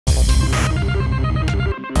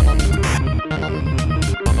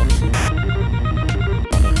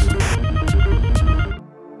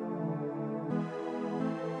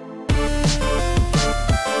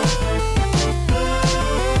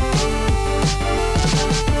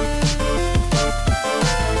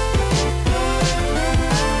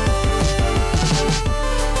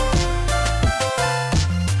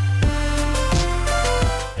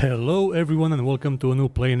everyone and welcome to a new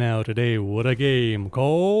PlayNow today with a game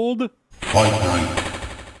called Fight Night.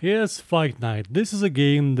 Yes, Fight Night. This is a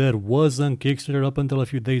game that was on Kickstarter up until a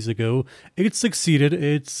few days ago. It succeeded,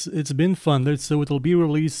 it's been funded, so it'll be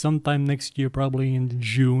released sometime next year, probably in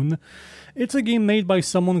June. It's a game made by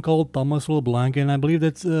someone called Thomas LeBlanc, and I believe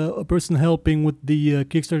that a person helping with the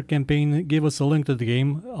Kickstarter campaign gave us a link to the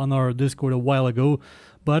game on our Discord a while ago,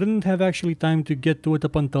 but I didn't have actually time to get to it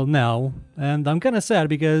up until now, and I'm kinda sad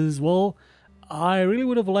because, well, I really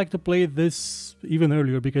would have liked to play this even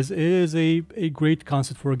earlier because it is a great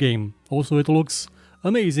concept for a game. Also, it looks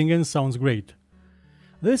amazing and sounds great.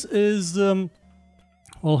 This is,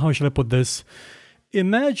 well, how should I put this?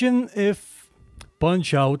 Imagine if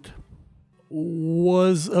Punch-Out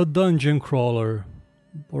was a dungeon crawler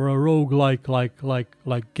or a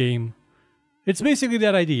roguelike game. It's basically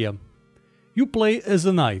that idea. You play as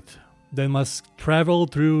a knight, then must travel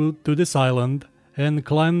through to this island and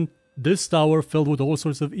climb this tower filled with all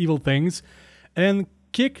sorts of evil things and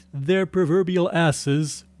kick their proverbial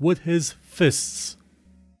asses with his fists.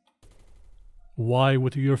 Why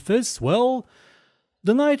with your fists? Well,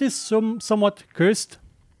 the knight is somewhat cursed.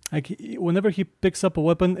 Like, whenever he picks up a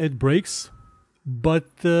weapon, it breaks.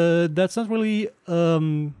 But that's not really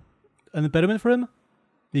an impediment for him,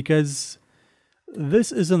 because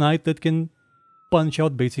this is a knight that can punch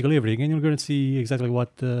out basically everything, and you're going to see exactly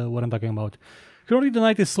what I'm talking about. Currently the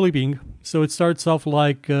knight is sleeping, so it starts off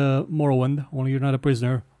like Morrowind, only you're not a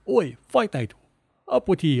prisoner. Oi, Fight Night! Up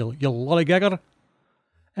with you lollygagger!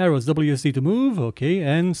 Arrows, WSD to move, okay,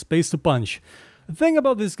 and space to punch. The thing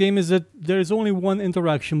about this game is that there's only one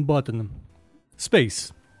interaction button.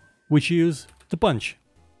 Space, which you use to punch.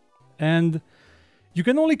 And you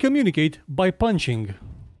can only communicate by punching.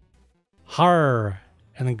 Har!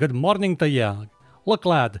 And good morning to ya. Look,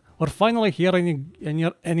 lad, we're finally here and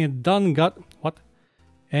you done got... What?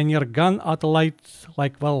 And you're gone out of light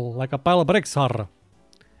like a pile of bricks, har.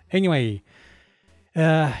 Anyway,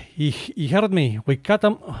 he heard me. We caught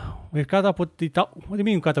up with the tower. What do you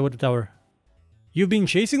mean caught up with the tower? You've been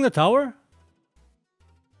chasing the tower?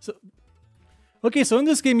 So... Okay, so in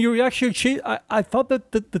this game you're actually I thought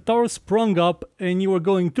that the tower sprung up and you were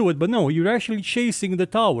going to it, but no, you're actually chasing the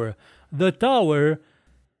tower. The tower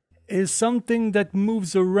is something that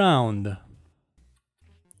moves around.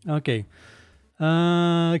 Okay.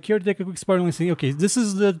 Care to take a quick sparring scene. Okay, this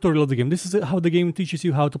is the tutorial of the game. This is how the game teaches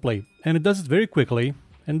you how to play. And it does it very quickly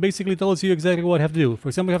and basically tells you exactly what you have to do. For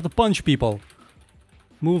example, you have to punch people.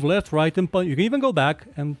 Move left, right, and punch. You can even go back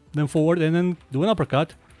and then forward and then do an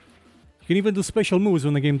uppercut. You can even do special moves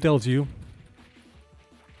when the game tells you.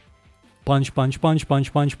 Punch, punch, punch,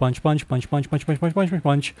 punch, punch, punch, punch, punch, punch, punch, punch, punch, punch, punch,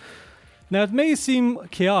 punch. Now it may seem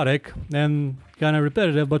chaotic and kind of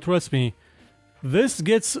repetitive, but trust me, this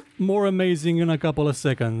gets more amazing in a couple of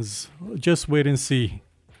seconds. Just wait and see.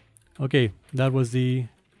 Okay, that was the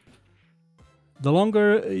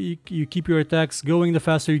longer you keep your attacks going, the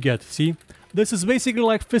faster you get. See? This is basically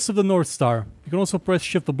like Fist of the North Star. You can also press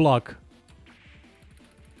shift to block.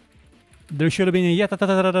 There should have been a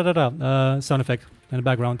yata sound effect in the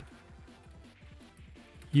background.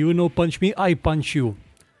 You no punch me, I punch you.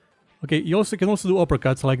 Okay, you can also do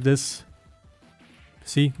uppercuts like this.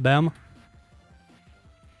 See? Bam.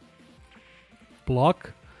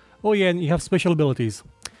 Block. Oh yeah, and you have special abilities.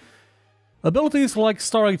 Abilities like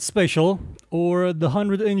Starlight Special or the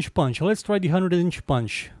 100-inch punch. Let's try the 100-inch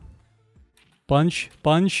punch. Punch,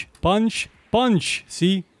 punch, punch, punch.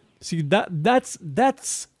 See? See, that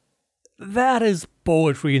is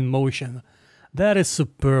poetry in motion. That is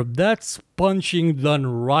superb. That's punching done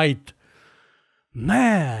right.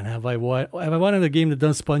 Man, have I wanted a game that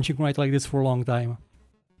does punching right like this for a long time.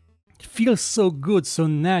 It feels so good, so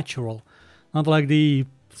natural. Not like the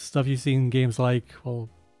stuff you see in games like, well,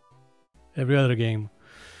 every other game.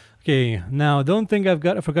 Okay, now don't think I've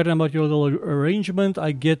forgotten about your little arrangement.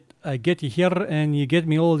 I get you here and you get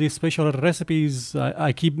me all these special recipes.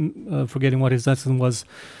 I keep forgetting what his lesson was.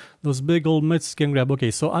 Those big old mitts can grab.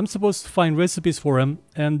 Okay, so I'm supposed to find recipes for him,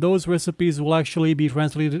 and those recipes will actually be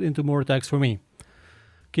translated into more attacks for me.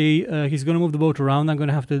 Okay, he's gonna move the boat around. I'm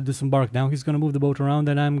gonna have to disembark now. He's gonna move the boat around,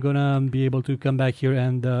 and I'm gonna be able to come back here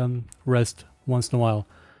and rest once in a while.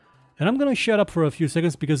 And I'm gonna shut up for a few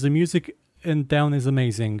seconds because the music in town is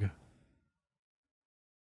amazing.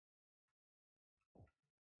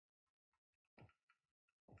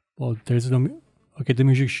 Well, there's no... Okay, the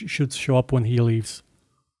music should show up when he leaves.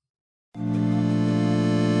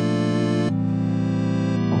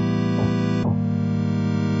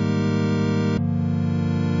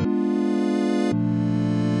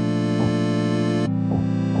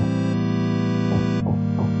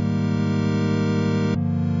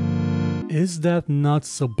 is that not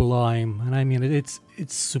sublime? And I mean, it's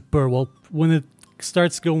super. Well, when it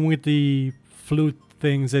starts going with the flute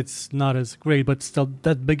things, it's not as great, but still,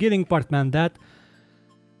 that beginning part, man, that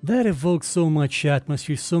evokes so much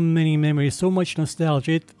atmosphere, so many memories, so much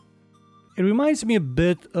nostalgia. It reminds me a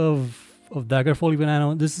bit of Daggerfall, even. I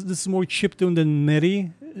know this is more chiptune than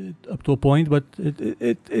MIDI up to a point, but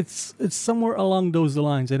it's somewhere along those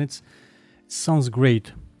lines, and it sounds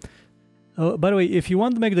great. By the way, if you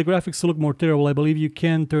want to make the graphics look more terrible, I believe you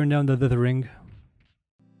can turn down the dithering.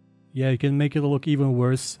 Yeah, you can make it look even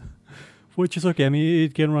worse, which is okay. I mean,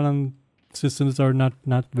 it can run on systems that are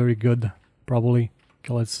not very good, probably.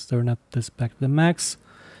 Okay, let's turn up this back to the max.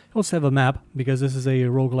 I also have a map, because this is a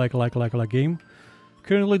roguelike game.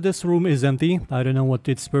 Currently, this room is empty. I don't know what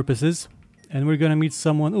its purpose is. And we're gonna meet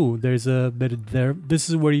someone. Ooh, there's a bed there. This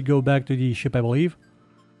is where you go back to the ship, I believe.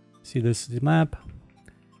 See, this is the map.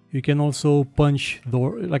 You can also punch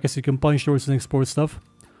doors. Like I said, you can punch doors and export stuff.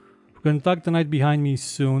 We're gonna talk the knight behind me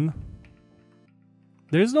soon.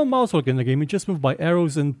 There is no mouse look in the game. You just move by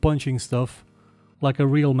arrows and punching stuff. Like a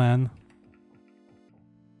real man.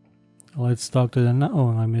 Let's talk to the...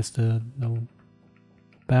 Oh, I missed the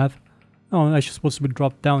path. Oh, I'm actually supposed to be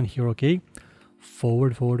dropped down here, okay?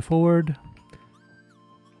 Forward, forward, forward.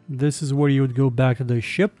 This is where you would go back to the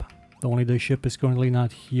ship. Only the ship is currently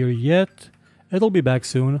not here yet. It'll be back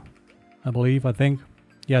soon, I believe, I think.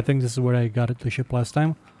 Yeah, I think this is where I got the ship last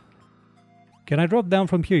time. Can I drop down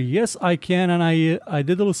from here? Yes, I can, and I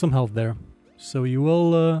did lose some health there. So you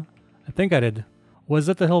will... I think I did. Was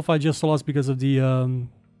that the health I just lost because of the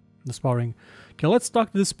sparring? Okay, let's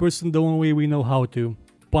talk to this person the only way we know how to.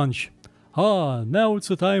 Punch. Ah, now it's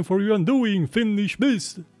the time for your undoing. Finish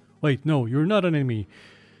this. Wait, no, you're not an enemy.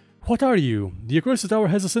 What are you? The accursed tower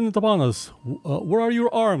has ascended upon us. Where are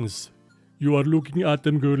your arms? You are looking at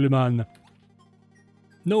them, girly man.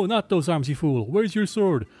 No, not those arms, you fool. Where's your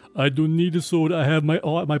sword? I don't need a sword. I have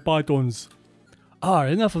my pythons. Ah,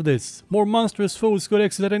 enough of this. More monstrous foes could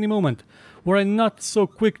exit at any moment. Were I not so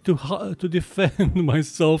quick to defend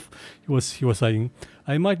myself, he was saying,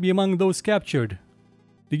 I might be among those captured.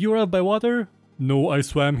 Did you arrive by water? No, I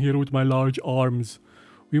swam here with my large arms.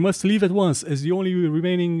 We must leave at once, as the only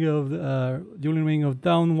remaining of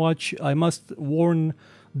Downwatch. I must warn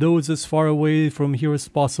those as far away from here as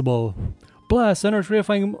possible. Blast! Another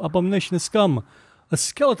terrifying abomination has come. A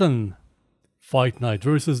skeleton. Fight night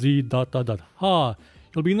versus the ... Ha!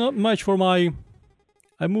 It'll be not much for my...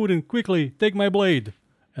 I moved in quickly. Take my blade.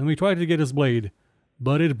 And we try to get his blade,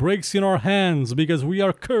 but it breaks in our hands because we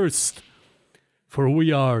are cursed. For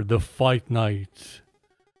we are the Fight Knight.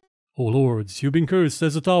 Oh lords, you've been cursed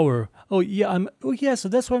as a tower. Oh yeah, so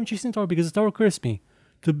that's why I'm chasing the tower, because the tower cursed me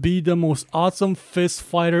to be the most awesome fist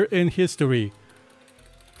fighter in history.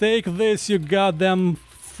 Take this, you goddamn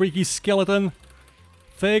freaky skeleton.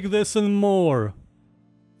 Take this and more.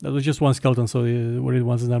 That was just one skeleton, so what it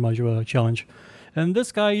was is not much of a challenge. And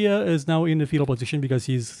this guy is now in the fetal position because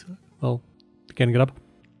he's, well, can't get up.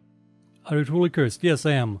 Are you truly cursed? Yes,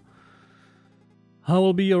 I am. I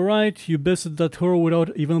will be alright. You bested that horror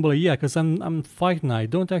without even a blade. Yeah, because I'm Fight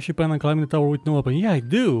Knight. Don't actually plan on climbing the tower with no weapon. Yeah, I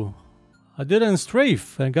do. I did it in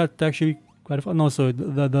strafe. I got actually quite a fun. No, so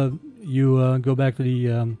you go back to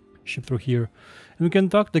the ship through here. And we can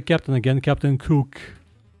talk to the captain again, Captain Cook.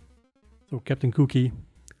 So, Captain Cookie.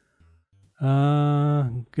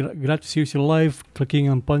 Glad to see you alive. Clicking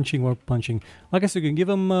on punching or punching. Like I said, you can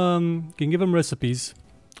give him recipes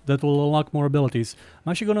that will unlock more abilities.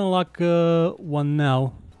 I'm actually gonna unlock one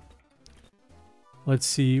now. Let's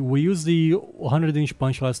see. We used the 100-inch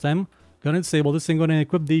punch last time. Gonna disable this thing. Gonna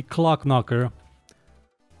equip the clock knocker.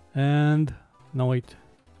 And no, wait.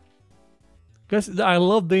 Guys, I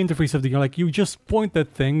love the interface of the game. Like, you just point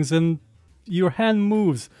at things and your hand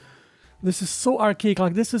moves. This is so archaic.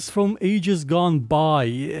 Like, this is from ages gone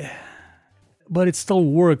by. But it still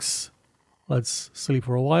works. Let's sleep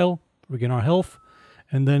for a while. Regain our health.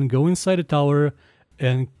 And then go inside the tower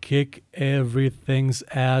and kick everything's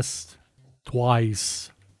ass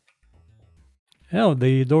twice. Hell,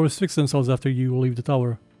 the doors fix themselves after you leave the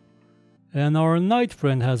tower. And our knight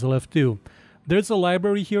friend has left too. There's a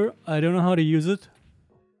library here. I don't know how to use it.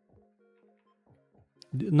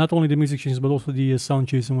 Not only the music changes, but also the sound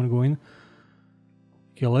changes when we go in.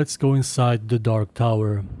 Okay, let's go inside the dark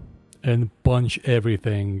tower and punch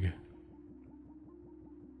everything.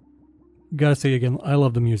 Gotta say again, I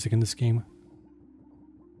love the music in this game.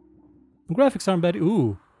 The graphics aren't bad.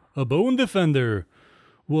 Ooh, a bone defender.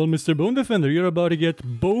 Well, Mr. Bone Defender, you're about to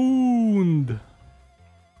get boned.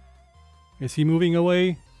 Is he moving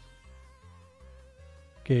away?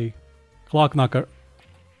 Okay, clock knocker.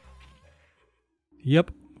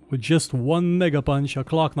 Yep, With just one Mega Punch, a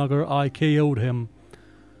Clock Knocker, I KO'd him.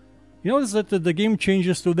 You notice that the game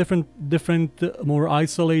changes to a different, more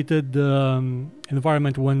isolated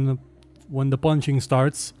environment when the punching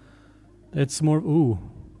starts. It's more, ooh,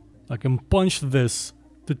 I can punch this.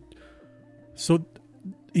 So,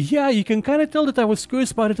 yeah, you can kind of tell that I was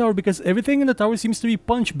cursed by the tower because everything in the tower seems to be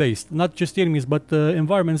punch-based. Not just the enemies, but the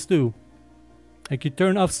environments too. Like you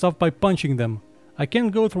turn off stuff by punching them. I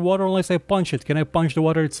can't go through water unless I punch it. Can I punch the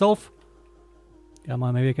water itself? Come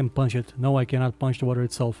on, maybe I can punch it. No, I cannot punch the water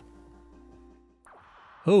itself.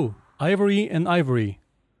 Oh, ivory and ivory.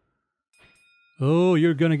 Oh,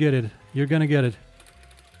 you're gonna get it. You're gonna get it.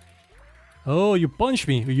 Oh, you punched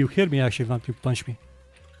me. You hit me actually, not you punched me.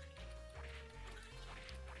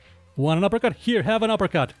 Want an uppercut? Here, have an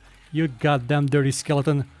uppercut. You goddamn dirty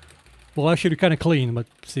skeleton. Well, actually, you're kind of clean, but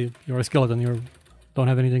see, you're a skeleton. You don't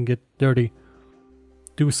have anything get dirty.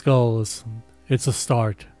 2 skulls. It's a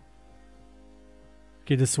start.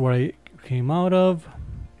 Okay, this is where I came out of.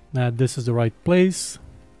 This is the right place.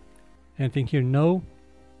 Anything here? No.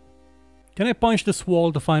 Can I punch this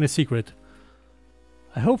wall to find a secret?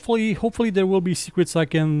 Hopefully there will be secrets I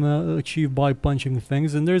can achieve by punching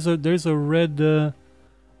things. And there's a red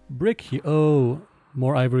brick here. Oh,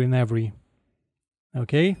 more ivory and ivory.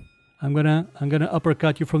 Okay, I'm gonna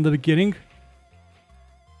uppercut you from the beginning.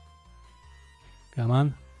 Come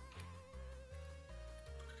on.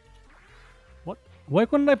 What? Why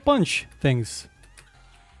couldn't I punch things?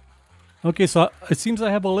 Okay, so it seems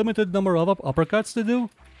I have a limited number of uppercuts to do.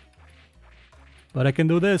 But I can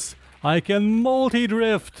do this. I can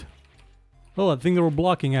multi-drift. Oh, I think they were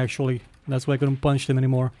blocking actually. That's why I couldn't punch them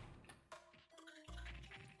anymore.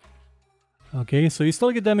 Okay, so you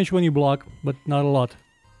still get damage when you block, but not a lot.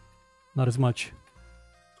 Not as much.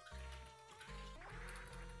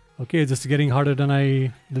 Okay, it's just getting harder than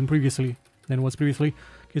it was previously.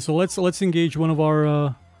 Okay, so let's engage one of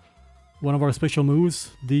our special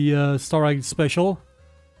moves, the Starlight Special.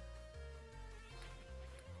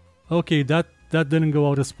 Okay, that didn't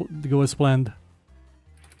go as planned.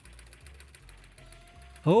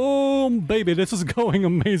 Oh baby, this is going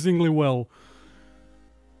amazingly well.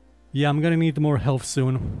 Yeah, I'm gonna need more health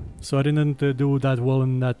soon. So I didn't do that well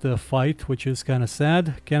in that fight, which is kind of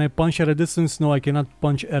sad. Can I punch at a distance? No, I cannot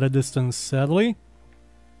punch at a distance, sadly.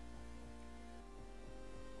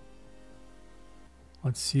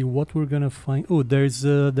 Let's see what we're gonna find. Oh, there's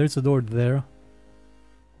a door there.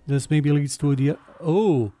 This maybe leads to the...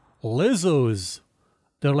 Oh, Lizzos!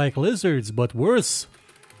 They're like lizards, but worse.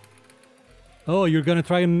 Oh, you're gonna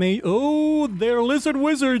try and make... Oh, they're lizard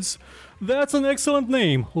wizards! That's an excellent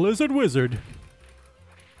name, Lizard Wizard.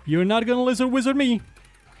 You're not gonna lizard wizard me.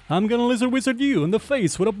 I'm gonna lizard wizard you in the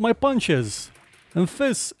face with my punches and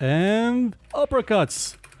fists and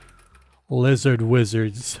uppercuts. Lizard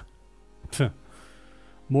wizards.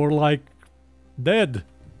 More like dead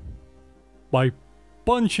by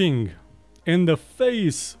punching in the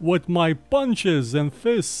face with my punches and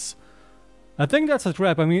fists. I think that's a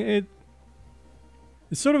trap. I mean, it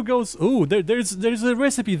sort of goes... Ooh, there's a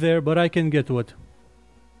recipe there, but I can get to it.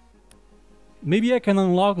 Maybe I can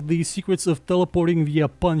unlock the secrets of teleporting via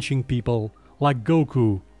punching people, like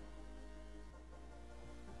Goku.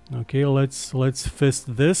 Okay, let's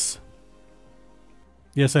fist this.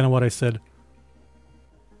 Yes, I know what I said.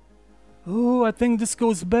 Oh, I think this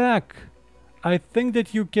goes back. I think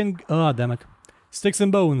that you can... Ah, damn it. Sticks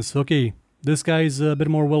and bones. Okay, this guy's a bit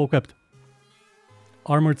more well-equipped.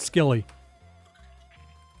 Armored Skelly.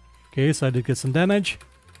 Okay, so I did get some damage.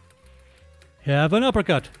 Have an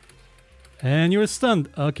uppercut. And you're stunned.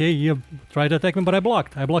 Okay, you tried to attack me, but I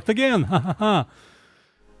blocked. I blocked again. Ha ha ha.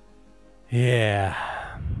 Yeah.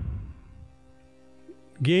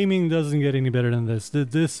 Gaming doesn't get any better than this.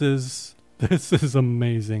 This is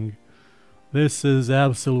amazing. This is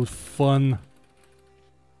absolute fun.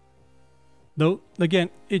 Though, again,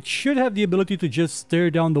 it should have the ability to just stare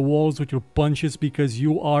down the walls with your punches because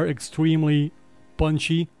you are extremely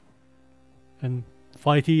punchy and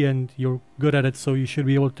fighty and you're good at it, so you should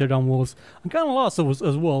be able to tear down walls. I'm kind of lost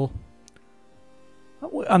as well.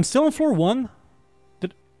 I'm still on floor 1.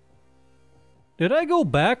 Did I go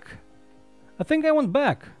back? I think I went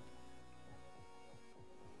back.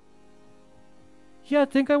 Yeah, I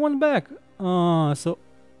think I went back. So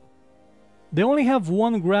they only have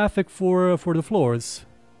one graphic for the floors.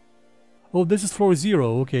 Oh, this is floor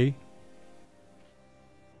 0. Okay.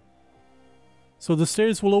 So the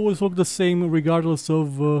stairs will always look the same regardless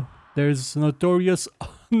of... there's notorious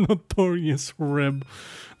Rib.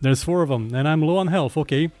 There's 4 of them, and I'm low on health.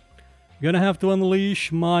 Okay. Gonna have to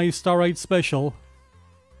unleash my Starlight Special.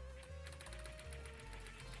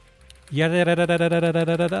 Yeah,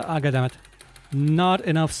 ah, god damn it. Not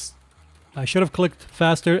enough. I should have clicked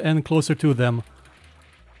faster and closer to them.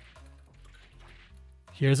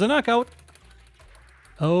 Here's a knockout.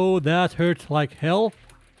 Oh, that hurt like hell.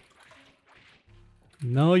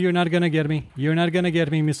 No, you're not gonna get me. You're not gonna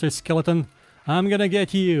get me, Mr. Skeleton. I'm gonna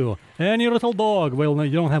get you. And your little dog. Well, no,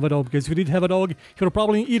 you don't have a dog, because if you did have a dog, he would have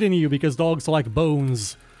probably eaten you, because dogs like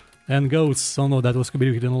bones. And ghosts. Oh no, that was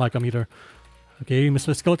Scooby-Doo. He didn't like them either. Okay,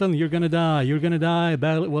 Mr. Skeleton, you're gonna die. You're gonna die.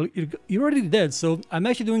 Well, you're already dead, so I'm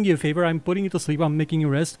actually doing you a favor. I'm putting you to sleep. I'm making you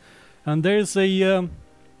rest. And there's a...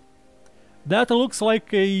 that looks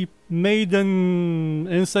like a maiden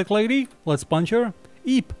insect lady. Let's punch her.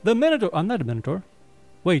 Eep, the Minotaur. I'm not a Minotaur.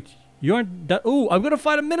 Wait, you aren't that... Oh, I'm gonna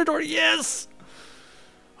fight a Minotaur. Yes!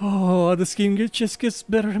 Oh, this game just gets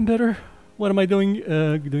better and better. What am I doing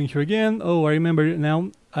here again? Oh, I remember it now.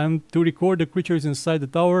 I'm to record the creatures inside the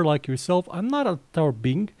tower like yourself. I'm not a tower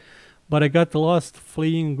being, but I got the lost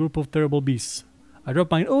fleeing group of terrible beasts. I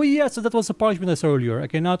dropped mine. Oh yeah, so that was the parchment I saw earlier. I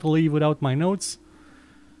cannot leave without my notes.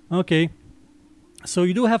 Okay. So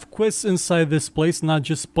you do have quests inside this place, not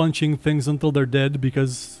just punching things until they're dead,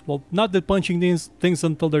 because, well, not that punching these things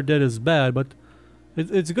until they're dead is bad, but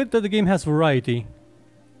it's good that the game has variety.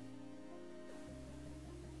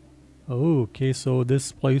 Oh, okay, so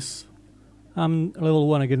this place... I'm level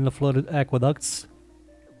 1, I get in the flooded aqueducts.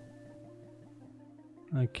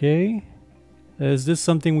 Okay. Is this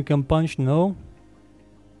something we can punch? No.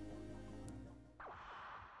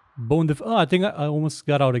 Bone oh, I think I almost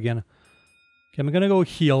got out again. Okay, I'm gonna go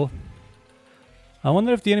heal. I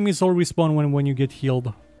wonder if the enemies all respawn when you get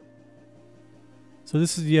healed. So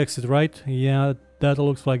this is the exit, right? Yeah, that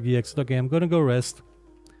looks like the exit. Okay, I'm gonna go rest.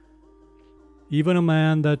 Even a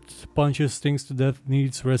man that punches things to death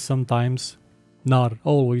needs rest sometimes. Not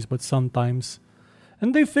always, but sometimes.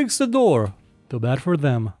 And they fixed the door. Too bad for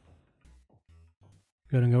them.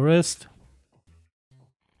 Gonna go rest.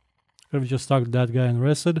 Could have just talked to that guy and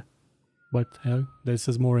rested. But this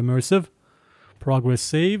is more immersive. Progress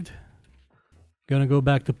saved. Gonna go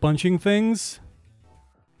back to punching things.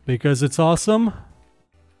 Because it's awesome.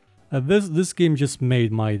 This game just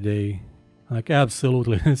made my day. Like,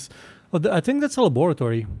 absolutely. I think that's a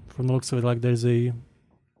laboratory. From the looks of it, like there's a...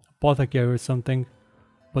 apothecary or something,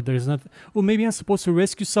 but there's not. Oh, maybe I'm supposed to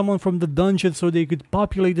rescue someone from the dungeon so they could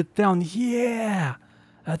populate the town. Yeah,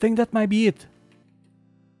 I think that might be it.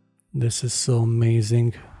 This is so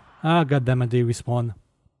amazing. Ah, goddammit, they respawn.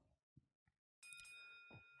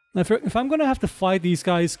 Now, if I'm gonna have to fight these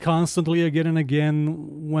guys constantly again and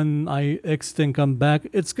again when I exit and come back,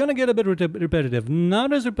 it's gonna get a bit repetitive.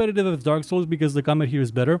 Not as repetitive as Dark Souls because the combat here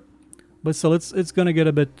is better, but still, it's gonna get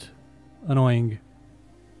a bit annoying.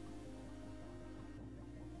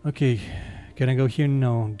 Okay, can I go here?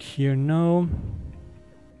 No. Here, no.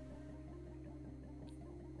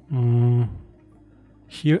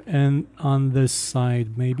 Here and on this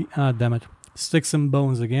side, maybe. Ah, damn it. Sticks and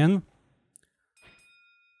bones again.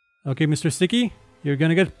 Okay, Mr. Sticky, you're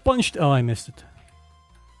gonna get punched. Oh, I missed it.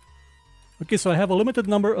 Okay, so I have a limited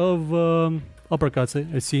number of uppercuts,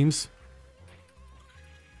 it seems.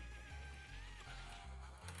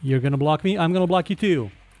 You're gonna block me? I'm gonna block you too.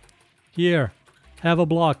 Here. Have a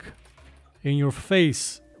block in your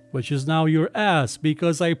face, which is now your ass,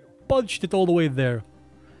 because I punched it all the way there.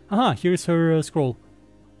 Aha, here's her scroll.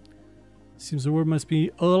 Seems the word must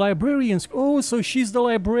be a librarian. Oh, so she's the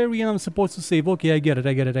librarian I'm supposed to save. Okay, I get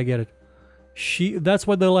it. That's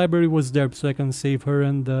why the library was there, so I can save her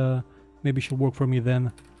and maybe she'll work for me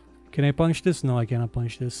then. Can I punch this? No, I cannot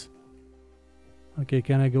punch this. Okay,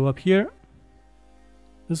 can I go up here?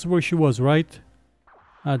 This is where she was, right?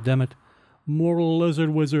 Ah, damn it. More lizard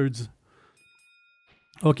wizards.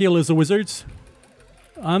 Okay, lizard wizards.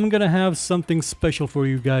 I'm gonna have something special for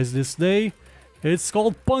you guys this day. It's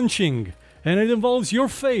called punching. And it involves your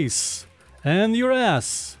face. And your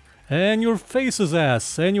ass. And your face's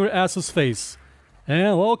ass. And your ass's face. And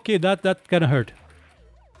okay, that kinda hurt.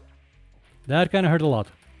 That kinda hurt a lot.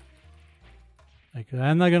 Like,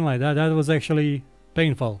 I'm not gonna lie, that was actually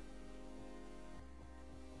painful.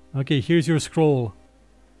 Okay, here's your scroll.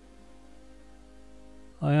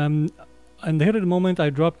 And here at the moment I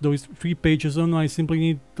dropped those 3 pages on. I simply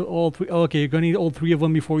need all 3. Okay, you're gonna need all 3 of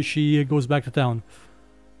them before she goes back to town.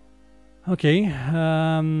 Okay,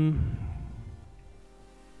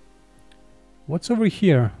 what's over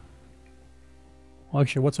here? Well,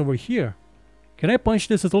 actually, what's over here? Can I punch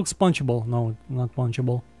this? It looks punchable. No, not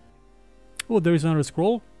punchable. Oh, there is another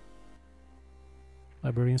scroll.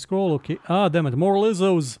 Librarian scroll, okay. Ah, damn it, more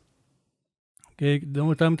Lizzos! Okay,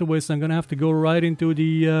 no time to waste. I'm gonna have to go right into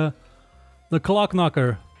the clock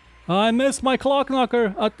knocker. I missed my clock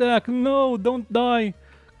knocker attack. No, don't die.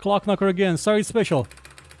 Clock knocker again. Sorry, special.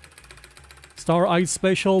 Star Eye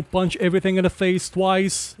special. Punch everything in the face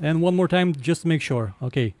twice. And one more time just to make sure.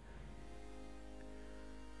 Okay.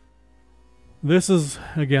 This is,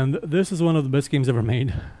 again, this is one of the best games ever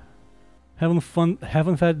made.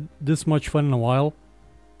 Haven't had this much fun in a while.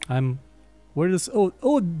 Where does...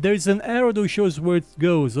 Oh, there's an arrow that shows where it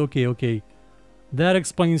goes. Okay, okay. That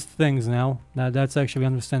explains things now. That's actually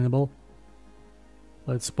understandable.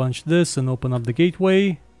 Let's punch this and open up the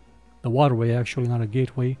gateway. The waterway, actually, not a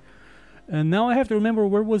gateway. And now I have to remember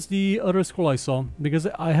where was the other scroll I saw. Because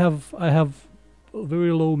I have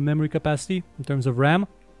very low memory capacity in terms of RAM.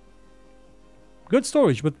 Good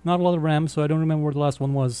storage, but not a lot of RAM, so I don't remember where the last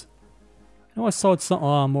one was. I know I saw it some...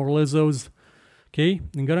 more Lizzos. Okay,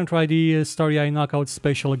 I'm gonna try the Starry Eye Knockout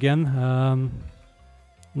special again.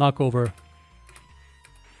 Knockover.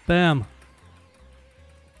 Bam!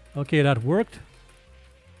 Okay, that worked.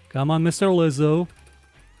 Come on, Mr. Lizzo.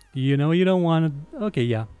 You know you don't want to... Okay,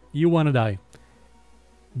 yeah. You want to die.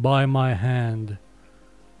 By my hand.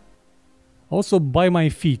 Also, by my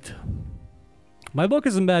feet. My book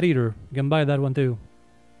isn't bad either. You can buy that one too.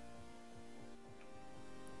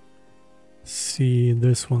 See,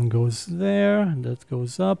 this one goes there. That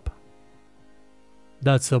goes up.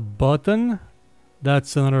 That's a button.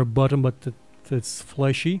 That's another button, but it's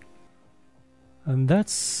fleshy. And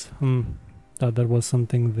that's... thought there was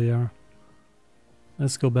something there.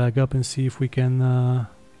 Let's go back up and see if we can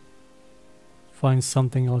find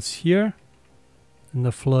something else here. In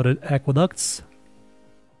the flooded aqueducts.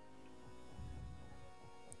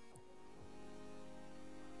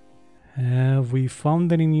 Have we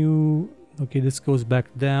found any new... Okay, this goes back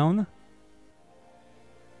down.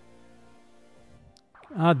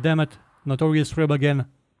 Ah, damn it. Notorious Rib again.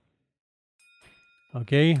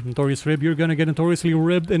 Okay, Notorious Rib, you're gonna get notoriously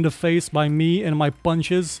ribbed in the face by me and my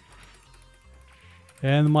punches.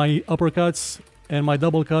 And my uppercuts. And my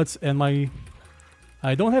double cuts. And my...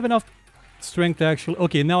 I don't have enough strength to actually...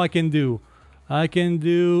 Okay, now I can do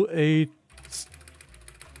a...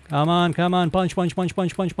 Come on, come on. Punch, punch, punch,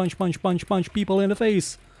 punch, punch, punch, punch, punch, punch people in the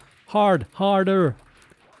face. Hard, harder.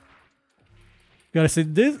 Gotta say,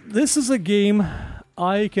 this is a game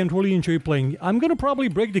I can truly enjoy playing. I'm gonna probably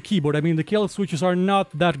break the keyboard. I mean, the kill switches are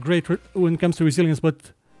not that great when it comes to resilience,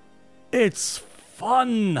 but it's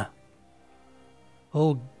fun.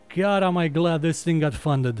 Oh god, am I glad this thing got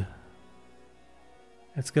funded.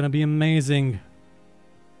 It's gonna be amazing.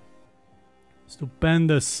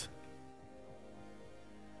 Stupendous.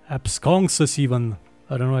 Absconsus even.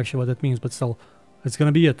 I don't know actually what that means, but still, it's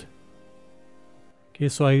gonna be it. Okay,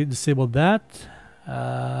 so I disabled that.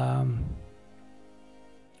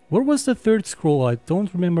 Where was the third scroll? I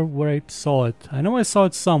don't remember where I saw it. I know I saw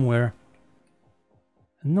it somewhere.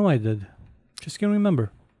 I know I did. Just can't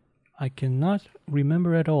remember. I cannot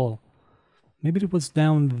remember at all. Maybe it was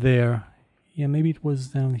down there. Yeah, maybe it was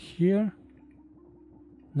down here.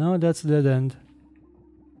 No, that's a dead end.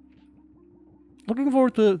 Looking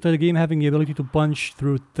forward to the game having the ability to punch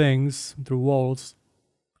through things, through walls.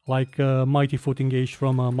 Like Mighty Foot Engaged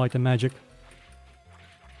from Might and Magic.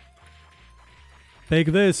 Take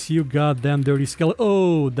this, you goddamn dirty skeleton.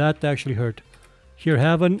 Oh, that actually hurt. Here,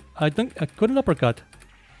 I think I couldn't uppercut.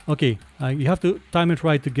 Okay, you have to time it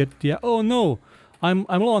right to get the... Oh no! I'm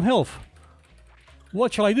low on health.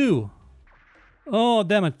 What shall I do? Oh,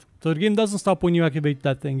 damn it. So the game doesn't stop when you activate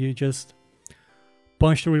that thing, you just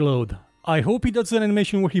punch to reload. I hope he does an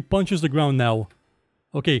animation where he punches the ground now.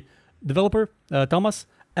 Okay, developer, Thomas,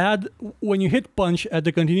 add, when you hit punch at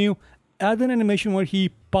the continue, add an animation where he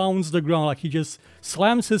pounds the ground, like he just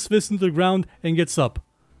slams his fist into the ground and gets up.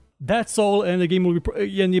 That's all, and the game will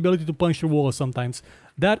be, and the ability to punch the wall sometimes.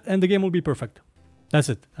 That, and the game will be perfect. That's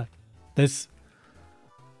it. This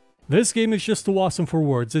game is just too awesome for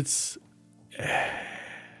words. It's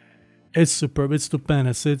superb, it's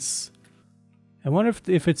stupendous, it's... I wonder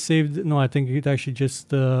if it saved... No, I think it actually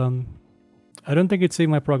just... I don't think it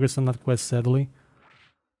saved my progress on that quest, sadly.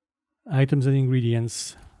 Items and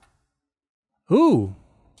ingredients. Ooh!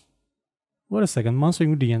 Wait a second, monster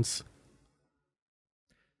ingredients.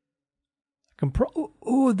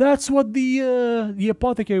 Oh, that's what the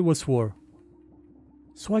apothecary was for.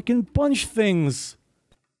 So I can punch things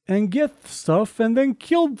and get stuff and then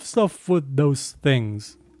kill stuff with those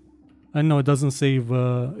things. I know it doesn't save,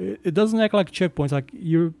 it doesn't act like checkpoints, like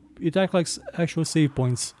it acts like actual save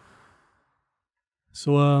points.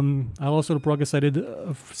 So, I'll also the progress I did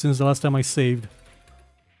since the last time I saved.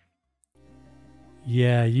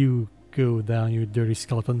 Yeah, you go down, you dirty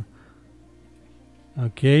skeleton.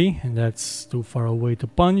 Okay, and that's too far away to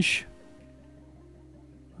punch.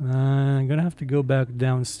 I'm gonna have to go back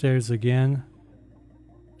downstairs again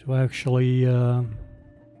to actually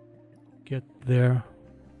get there.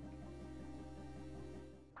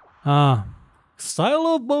 Ah, Style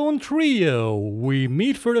of Bone Trio. We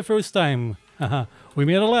meet for the first time. Haha, we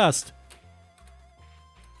meet at last.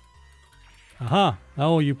 Aha,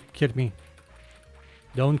 oh, you kidded me.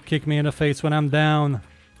 Don't kick me in the face when I'm down.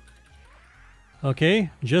 Okay,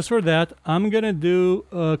 just for that, I'm gonna do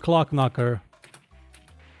a clock knocker.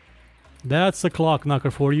 That's a clock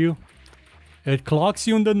knocker for you. It clocks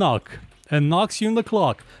you in the knock and knocks you in the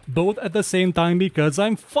clock, both at the same time because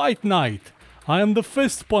I'm Fight Knight. I am the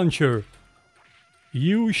fist puncher.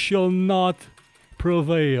 You shall not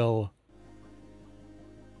prevail.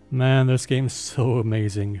 Man, this game's so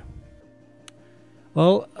amazing.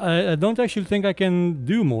 Well, I don't actually think I can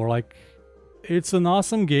do more. Like, it's an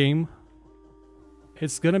awesome game.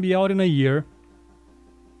 It's gonna be out in a year.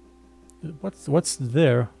 What's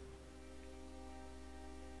there?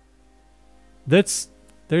 There's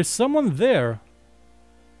someone there.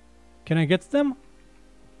 Can I get them?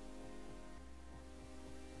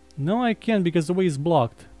 No, I can't because the way is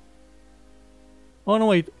blocked. Oh no,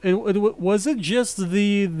 wait. Was it just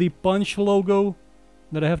the punch logo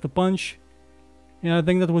that I have to punch? Yeah, I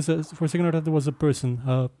think that was for a second I thought there was a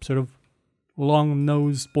person, sort of long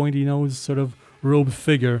nose, pointy nose, sort of robed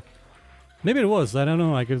figure. Maybe it was. I don't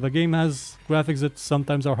know. Like, the game has graphics that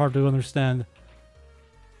sometimes are hard to understand.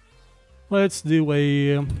 Let's do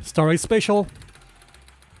a Starlight Special.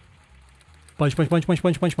 Punch, punch, punch, punch,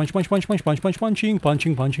 punch, punch, punch, punch, punch, punch, punch, punch, punching,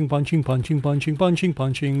 punching, punching, punching, punching, punching, punching,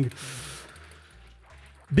 punching.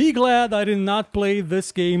 Be glad I did not play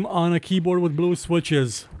this game on a keyboard with blue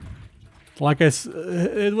switches. Like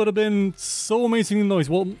it would have been so amazing noise.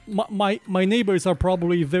 Well, my neighbors are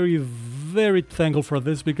probably very, very thankful for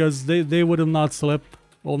this because they would have not slept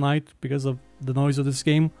all night because of the noise of this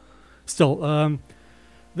game. Still,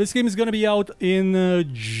 this game is gonna be out in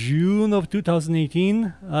June of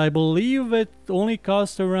 2018. I believe it only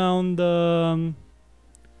cost around well,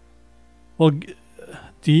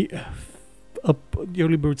 the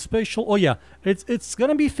early bird special. Oh yeah, it's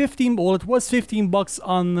gonna be 15. Well, it was 15 bucks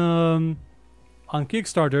on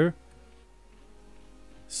Kickstarter.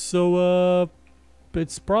 So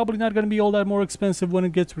it's probably not gonna be all that more expensive when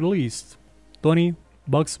it gets released. 20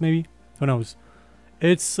 bucks maybe. Who knows?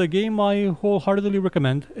 It's a game I wholeheartedly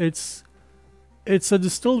recommend. It's a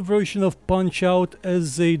distilled version of Punch-Out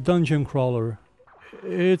as a dungeon crawler.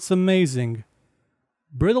 It's amazing.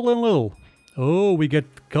 Brittle and little. Oh, we get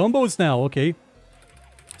combos now. Okay.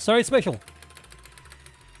 Sorry, special.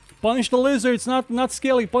 Punch the lizards, not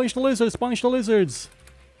scaly. Punch the lizards, punch the lizards.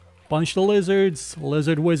 Punch the lizards,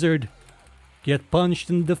 lizard wizard. Get punched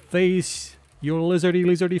in the face, your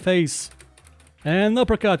lizardy face. And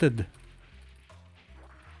uppercutted.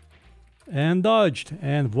 And dodged,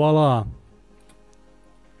 and voila.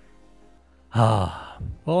 Ah.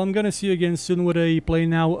 Well, I'm gonna see you again soon with a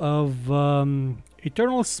PlayNow of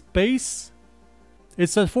Eternal Space.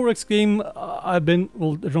 It's a 4X game I've been...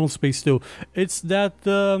 Well, Eternal Space too. It's that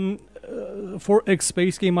 4X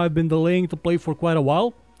space game I've been delaying to play for quite a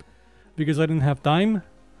while. Because I didn't have time.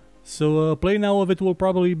 So PlayNow of it will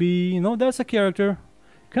probably be... You know, that's a character.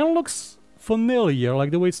 Kind of looks familiar,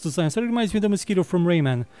 like the way it's designed. So it reminds me of the mosquito from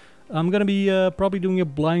Rayman. I'm gonna be probably doing a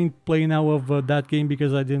blind play now of that game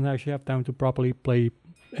because I didn't actually have time to properly play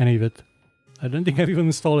any of it. I don't think I've even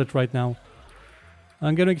installed it right now.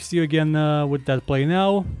 I'm gonna see you again with that play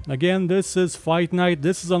now. Again, this is Fight Night.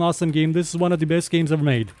 This is an awesome game. This is one of the best games ever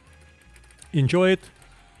made. Enjoy it.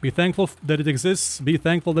 Be thankful that it exists. Be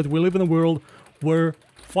thankful that we live in a world where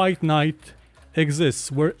Fight Night exists.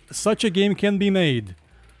 Where such a game can be made.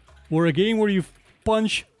 Where a game where you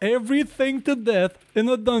punch everything to death in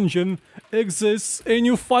a dungeon exists and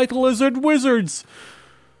you fight lizard wizards.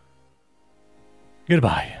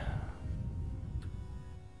 Goodbye.